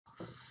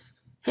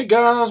Hey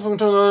guys, welcome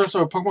to another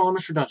episode of Pokemon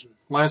Mystery Dungeon.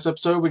 Last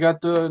episode we got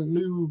the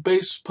new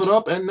base put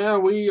up and now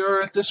we are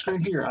at this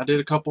screen here. I did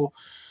a couple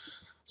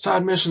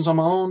side missions on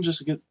my own just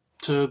to get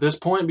to this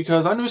point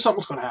because I knew something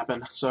was going to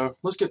happen. So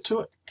let's get to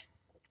it.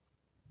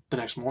 The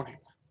next morning.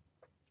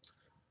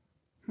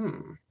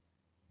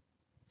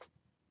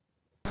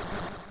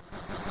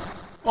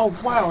 Oh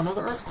wow,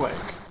 another earthquake.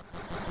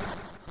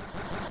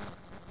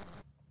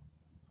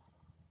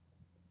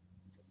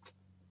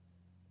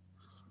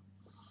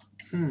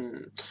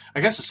 I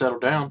guess it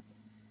settled down.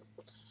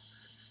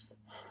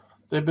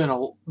 There have been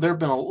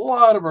a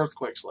lot of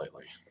earthquakes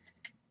lately.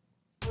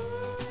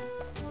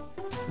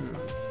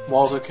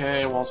 Wall's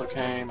okay,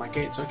 my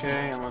gate's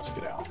okay, and let's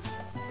get out.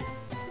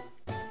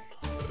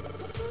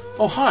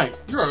 Oh hi,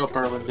 you're up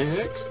early,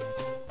 Nick.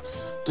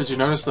 Did you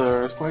notice the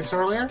earthquakes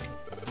earlier?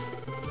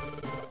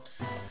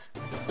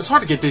 It's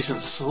hard to get decent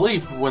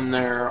sleep when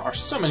there are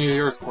so many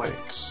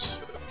earthquakes.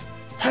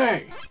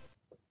 Hey!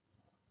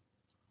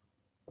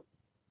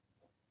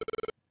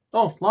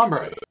 Oh,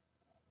 Lombre.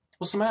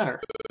 What's the matter?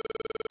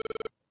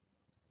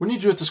 We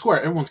need you at the square.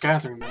 Everyone's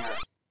gathering there.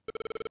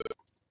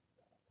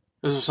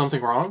 Is there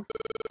something wrong?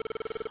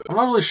 I'm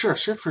not really sure.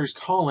 Shiftry's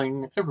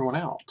calling everyone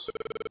out.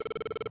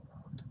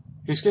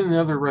 He's getting the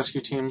other rescue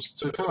teams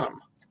to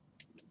come.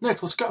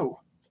 Nick, let's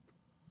go.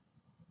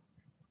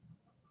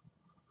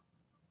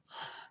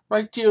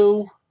 Right,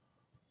 you.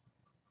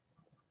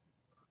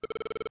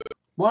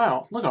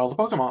 Wow, look at all the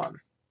Pokemon.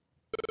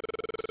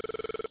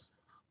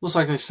 Looks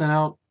like they sent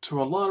out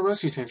to a lot of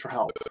rescue teams for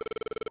help.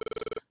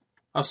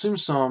 I've seen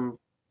some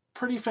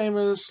pretty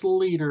famous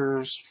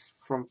leaders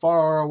from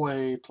far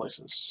away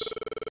places.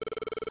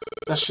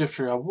 That's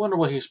Shiftry. I wonder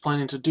what he's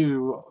planning to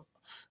do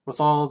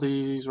with all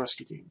these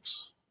rescue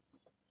teams.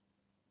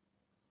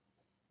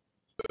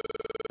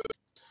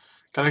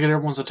 Gotta get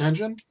everyone's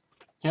attention?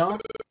 Yeah?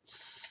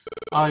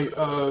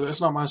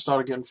 It's not my style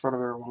to get in front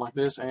of everyone like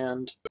this,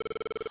 and...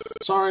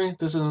 Sorry,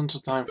 this isn't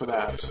the time for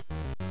that.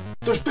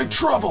 There's big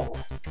trouble!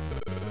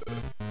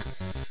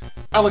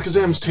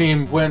 Alakazam's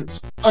team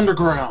went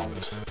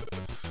underground.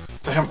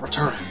 They haven't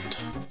returned.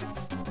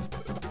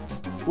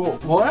 Whoa,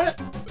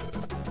 what?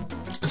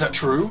 Is that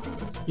true?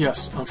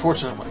 Yes,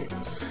 unfortunately.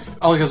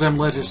 Alakazam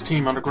led his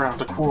team underground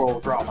to quarrel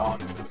with Groudon.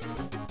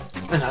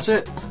 And that's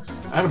it.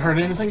 I haven't heard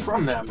anything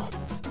from them.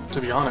 To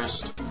be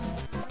honest,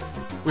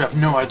 we have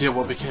no idea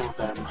what became of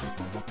them.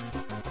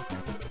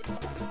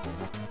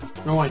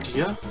 No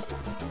idea?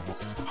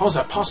 How is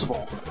that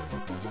possible?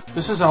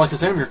 This is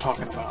Alakazam you're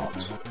talking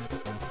about.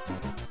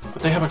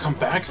 But they haven't come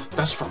back?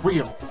 That's for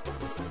real.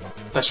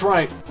 That's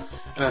right.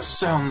 And it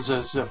sounds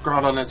as if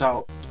Groudon is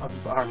out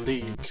of our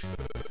league.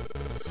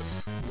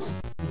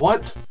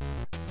 What?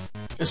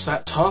 Is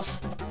that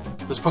tough?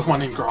 This Pokemon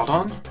named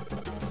Groudon?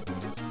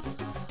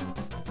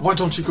 Why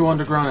don't you go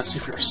underground and see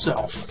for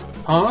yourself?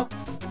 Huh?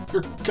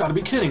 You're gotta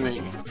be kidding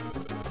me.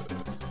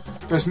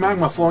 There's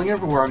magma flowing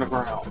everywhere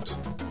underground.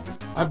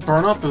 I'd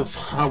burn up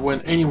if I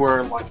went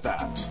anywhere like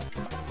that.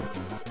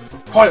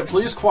 Quiet,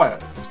 please,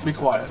 quiet. Be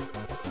quiet.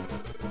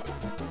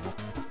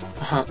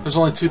 There's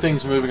only two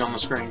things moving on the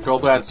screen.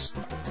 Golbat's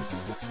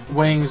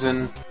wings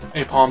and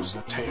Apom's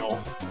tail.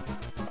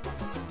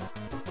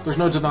 There's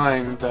no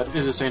denying that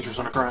it is dangerous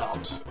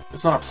underground.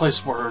 It's not a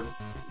place where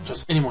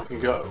just anyone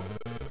can go.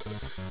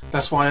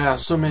 That's why I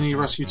asked so many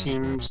rescue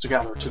teams to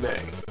gather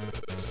today.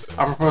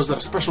 I propose that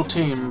a special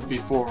team be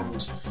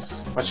formed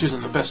by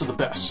choosing the best of the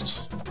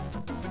best.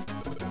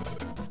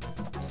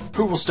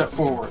 Who will step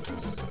forward?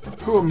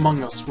 Who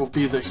among us will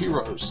be the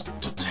heroes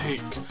to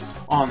take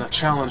on the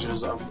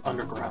challenges of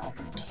underground?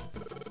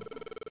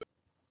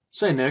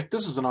 Say, Nick,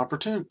 this is an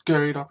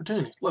great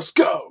opportunity. Let's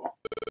go!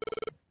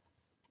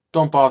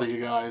 Don't bother,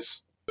 you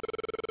guys.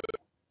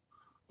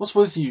 What's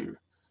with you?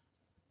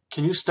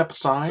 Can you step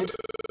aside?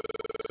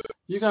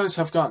 You guys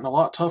have gotten a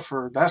lot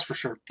tougher, that's for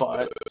sure,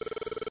 but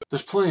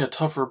there's plenty of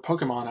tougher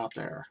Pokemon out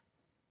there.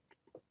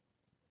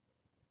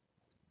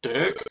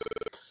 Dick?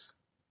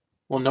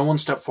 Will no one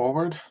step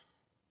forward?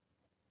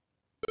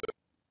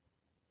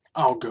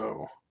 I'll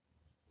go.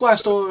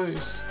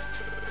 Blastoise!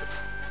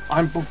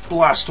 I'm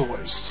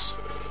Blastoise.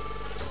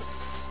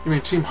 You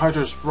mean Team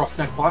Hydra's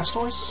Roughneck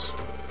Blastoise?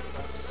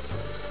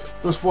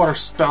 Those water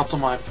spouts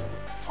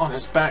on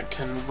his back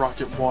can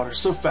rocket water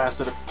so fast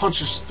that it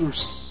punches through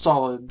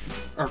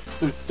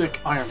through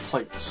thick iron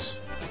plates.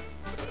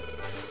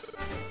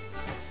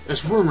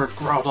 It's rumored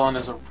Groudon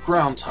is a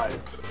ground type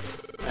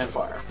and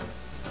fire.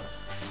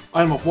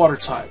 I am a water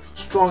type,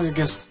 strong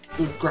against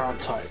the ground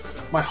type.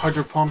 My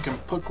Hydro Pump can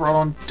put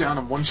Groudon down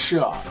in one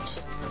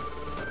shot.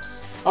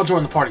 I'll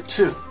join the party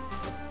too.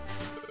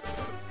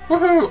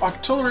 Woohoo!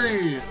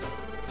 Artillery!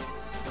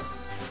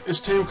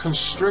 Is Team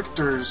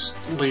Constrictor's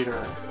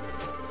leader.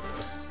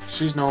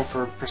 She's known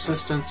for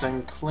persistence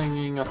and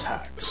clinging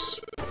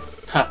attacks.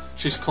 Ha!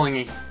 She's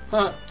clingy.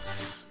 Ha!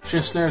 She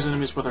ensnares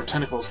enemies with her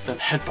tentacles, then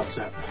headbutts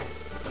them.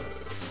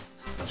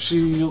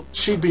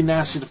 She'd be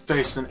nasty to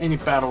face in any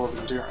battle of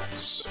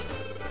endurance.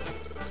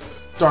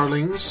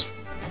 Darlings,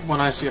 when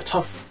I see a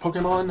tough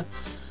Pokemon,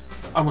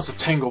 I want to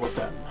tangle with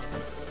them.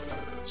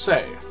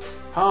 Say,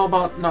 How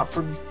about not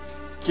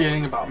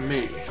forgetting about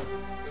me?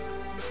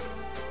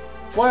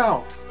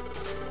 Wow!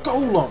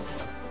 Golem!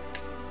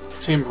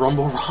 Team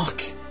Rumble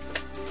Rock.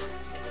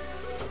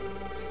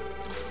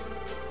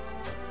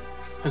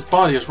 His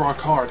body is rock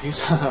hard.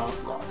 He's rock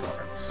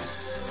hard.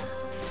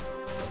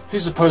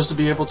 He's supposed to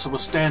be able to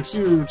withstand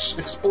huge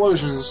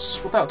explosions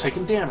without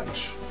taking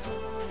damage.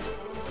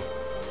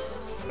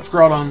 If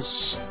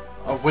Groudon's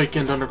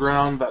awakened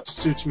underground, that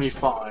suits me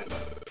fine.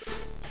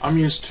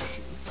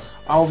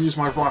 I'll use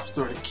my rock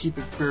throw to keep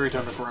it buried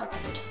underground.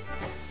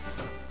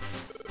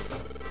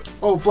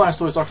 Oh,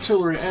 Blastoise,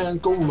 Artillery,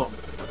 and Golem.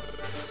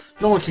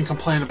 No one can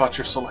complain about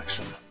your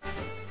selection.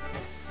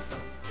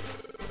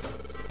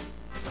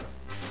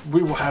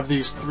 We will have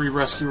these 3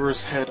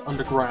 rescuers head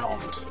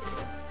underground.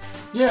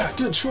 Yeah,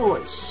 good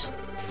choice.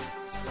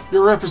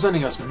 You're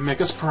representing us.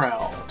 Make us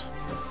proud.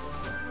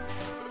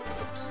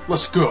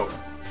 Let's go.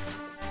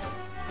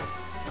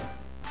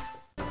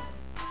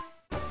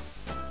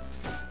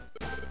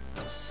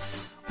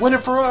 Win it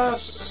for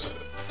us!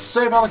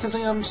 Save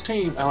Alakazam's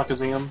team.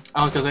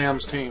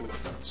 Alakazam's team.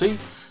 See?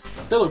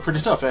 They look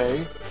pretty tough,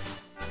 eh?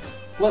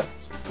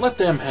 Let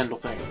them handle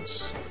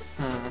things.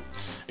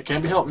 It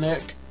can't be helped,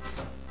 Nick.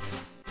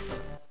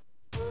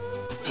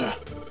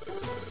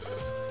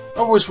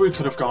 I wish we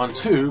could have gone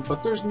too,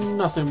 but there's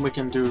nothing we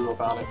can do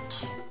about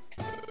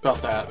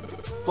that.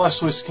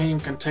 Blastoise team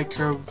can take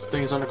care of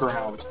things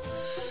underground.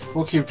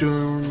 We'll keep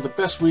doing the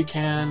best we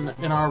can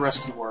in our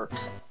rescue work.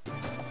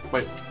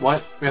 Wait,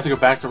 what? We have to go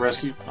back to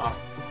rescue? Oh,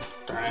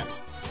 darn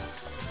it.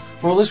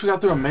 Well, at least we got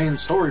through a main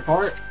story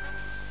part.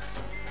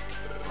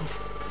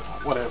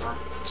 Whatever.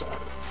 So,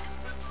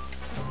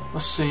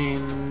 let's see.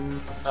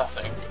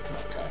 Nothing.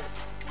 Okay.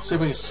 Let's see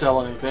if we can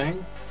sell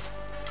anything.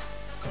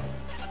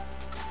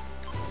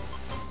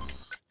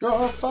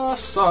 Your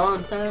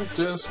facade and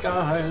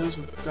disguise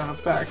the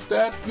fact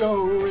that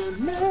you're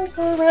in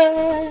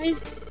misery.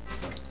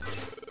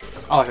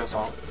 I like that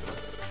song.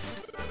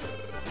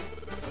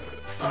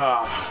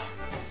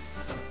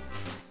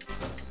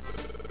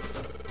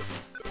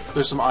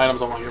 There's some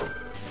items I want to get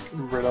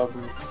rid of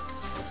and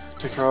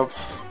take care of.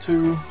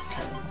 2.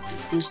 Okay,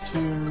 these 2.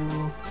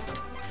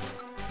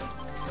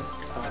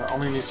 I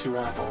only need 2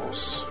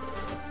 apples.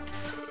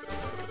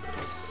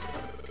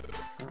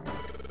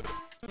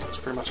 That's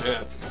pretty much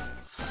it.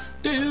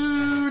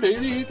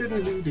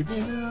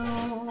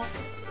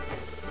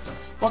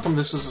 Welcome,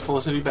 this is the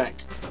Felicity Bank.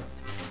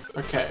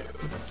 Okay.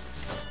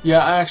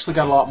 Yeah, I actually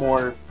got a lot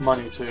more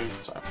money too,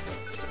 so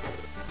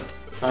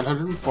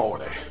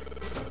 940.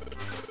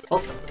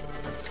 Oh,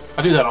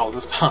 I do that all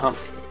this time.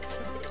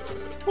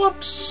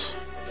 Whoops.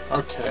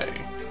 Okay.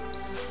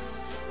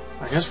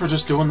 I guess we're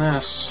just doing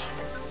this.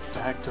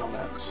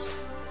 Dadgummit.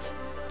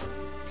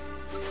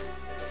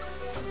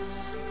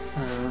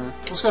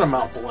 Let's go to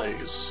Mount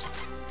Blaze.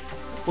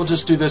 We'll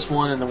just do this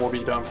one and then we'll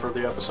be done for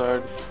the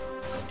episode.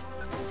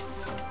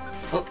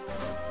 Oh.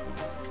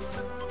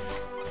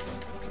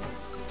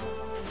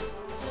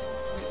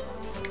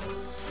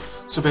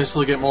 So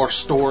basically get more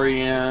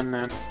story in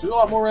and do a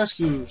lot more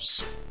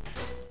rescues.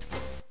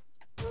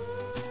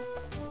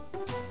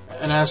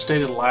 And as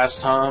stated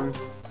last time,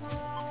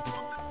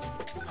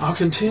 I'll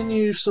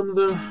continue some of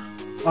the...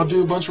 I'll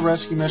do a bunch of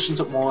rescue missions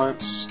at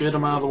once, get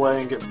them out of the way,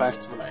 and get back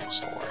to the main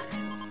story.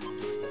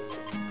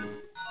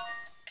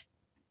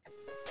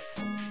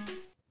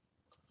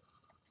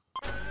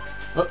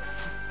 Oh,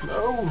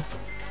 no!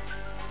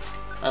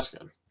 That's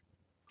good.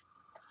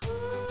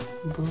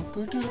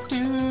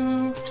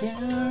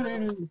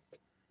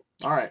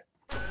 Alright,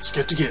 let's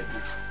get to getting.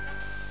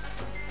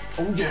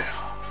 Oh yeah!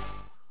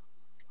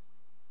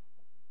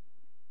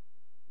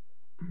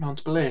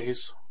 Mount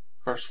Blaze,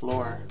 first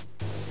floor.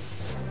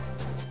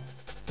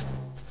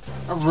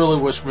 I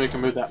really wish we could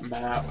move that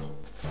map.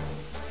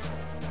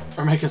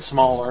 Or make it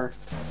smaller.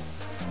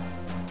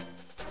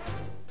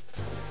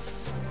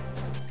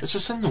 It's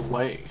just in the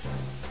way.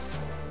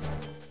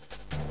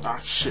 Ah,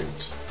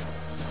 shoot.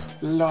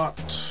 Lot.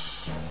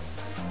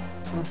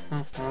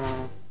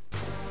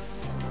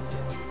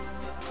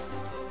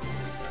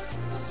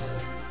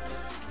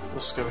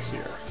 Let's go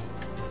here.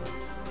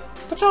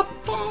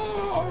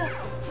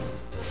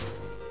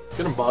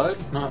 Get him, bud.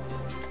 Not.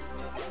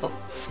 Oh.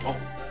 Oh.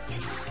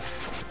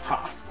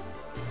 Ha.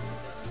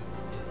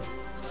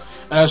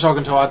 And as y'all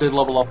can tell, I did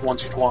level up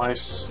once or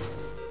twice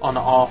on the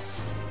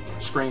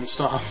off-screen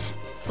stuff.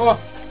 Oh.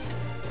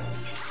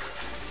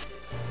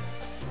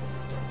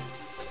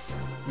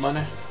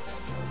 Money.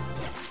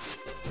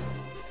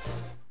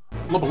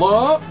 Level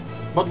up!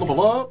 But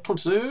level up!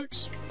 26!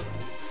 So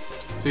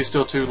he's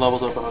still 2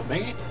 levels above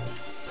me.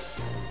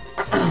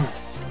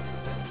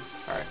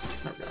 Alright,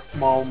 there we go.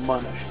 More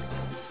money.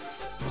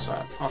 What's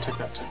that? I'll take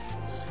that too.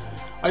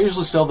 I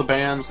usually sell the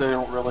bands, they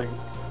don't really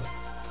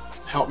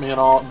help me at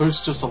all. It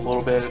boosts just a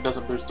little bit, it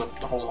doesn't boost the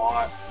whole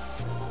lot.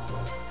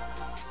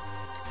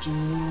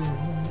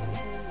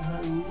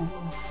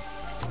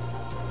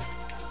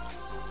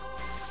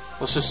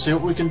 Let's just see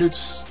what we can do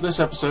this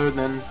episode, and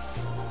then,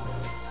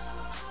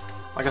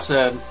 like I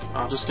said,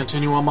 I'll just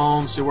continue on my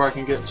own, see where I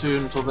can get to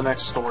until the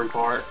next story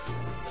part.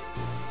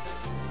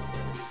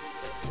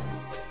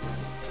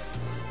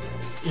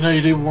 You know,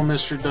 you do one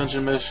mystery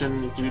dungeon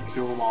mission, you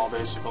do them all,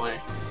 basically.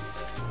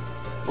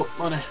 Oh,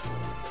 money.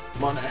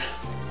 Money.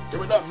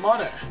 Give me that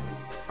money!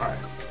 Alright.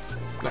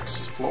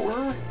 Next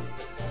floor.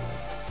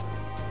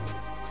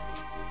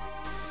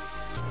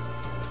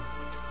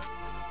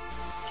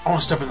 I want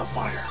to step in the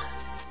fire.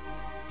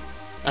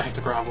 I hate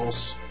the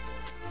gravels.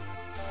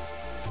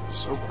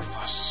 So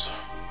worthless.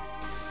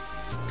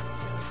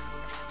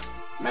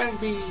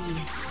 Maybe.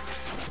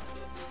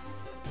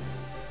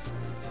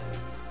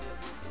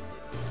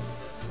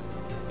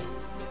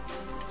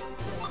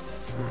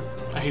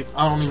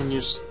 I don't even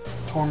use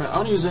torment. I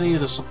don't use any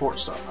of the support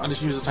stuff. I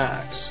just use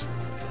attacks.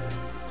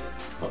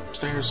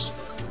 Upstairs.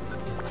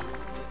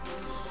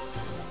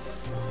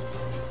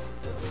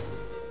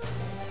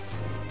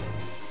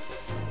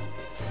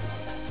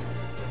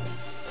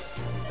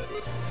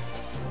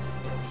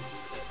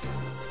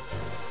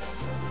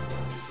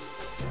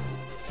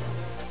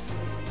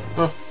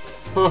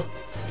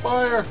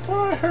 Fire!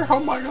 Fire! Oh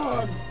my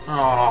god!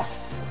 Oh.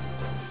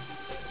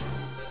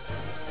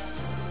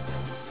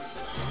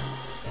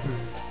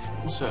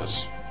 What's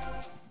this?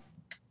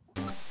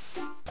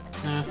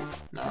 Eh,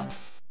 no.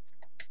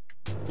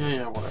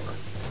 Yeah, whatever.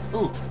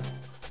 Ooh,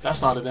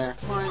 that's not in there.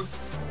 Mine.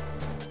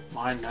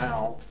 Mine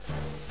now.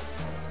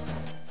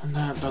 And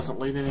that doesn't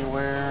lead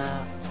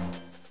anywhere.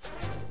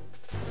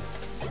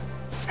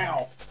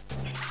 Ow!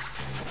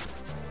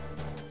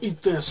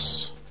 Eat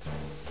this!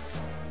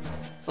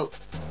 Oh.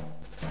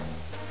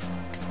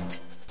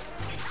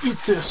 Eat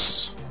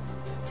this!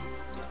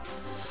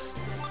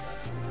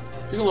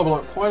 You can level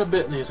up quite a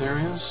bit in these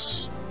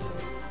areas.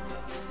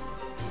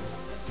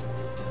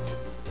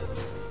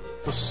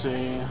 Let's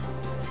see.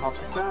 I'll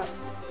take that.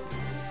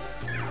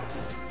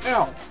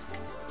 Ow!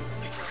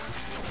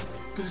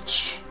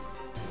 Bitch.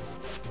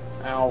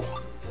 Ow.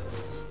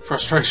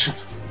 Frustration.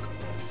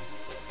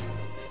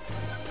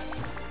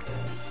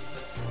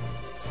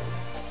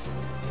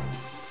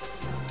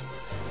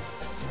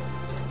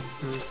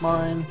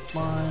 Mine.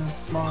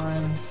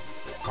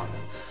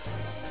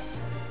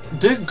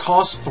 Did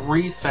cost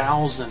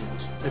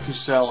 3,000 if you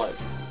sell it.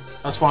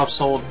 That's why I've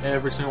sold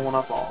every single one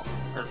I bought.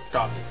 Or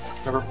got.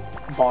 Never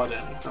bought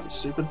any. I'm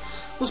stupid.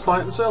 Let's buy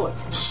it and sell it.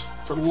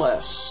 For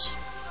less.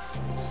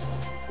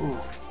 Ooh.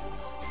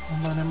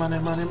 Money.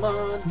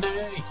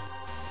 Money!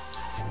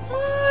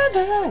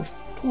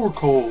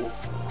 Torkoal.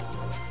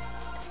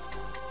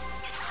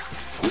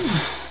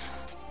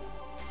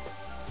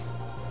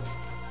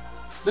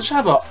 This should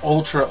have an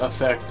ultra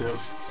effective.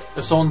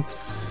 If someone,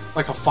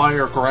 like a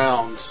fire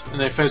ground,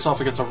 and they face off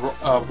against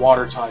a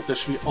water type,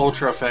 this should be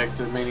ultra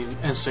effective, meaning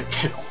instant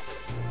kill.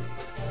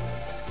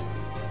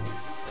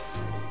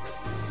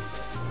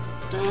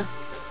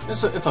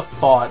 It's a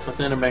thought, but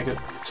then it make it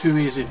too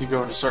easy to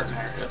go into certain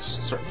areas,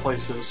 certain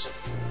places.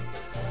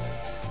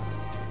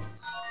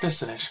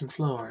 Destination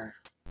floor.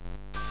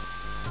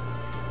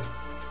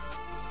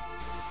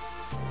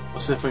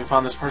 Let's see if we can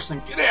find this person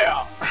and get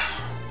out!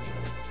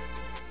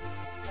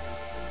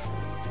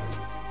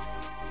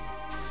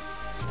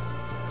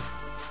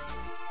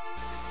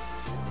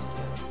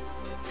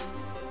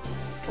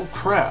 Oh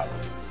crap.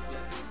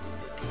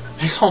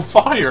 He's on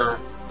fire!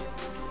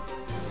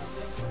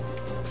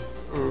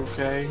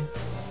 Okay.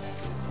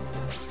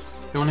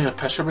 You don't need a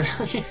Pesha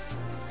Berry?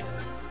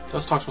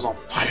 Dustox was on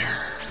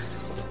fire.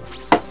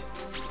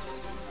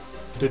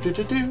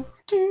 Do.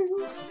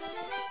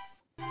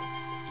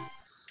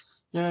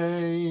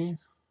 Yay.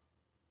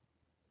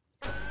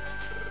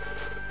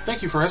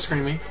 Thank you for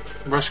rescuing me.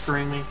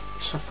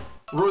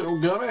 Royal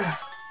Gummy.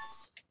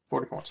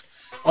 40 points.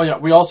 Oh yeah,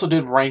 we also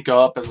did rank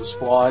up as a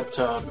squad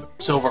to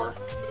silver.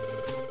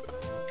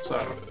 So,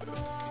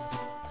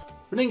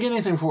 we didn't get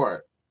anything for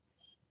it.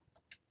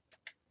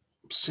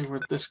 Let's see where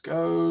this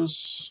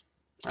goes.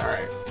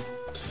 Alright.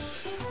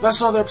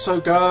 That's another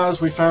episode, guys.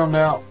 We found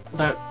out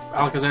that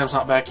Alakazam's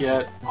not back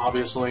yet,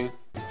 obviously.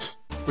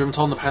 We've been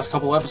told in the past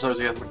couple episodes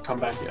he hasn't come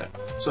back yet.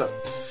 So,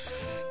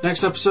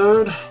 next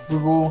episode, we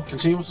will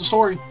continue with the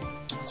story.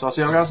 So I'll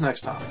see y'all guys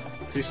next time.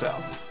 Peace out.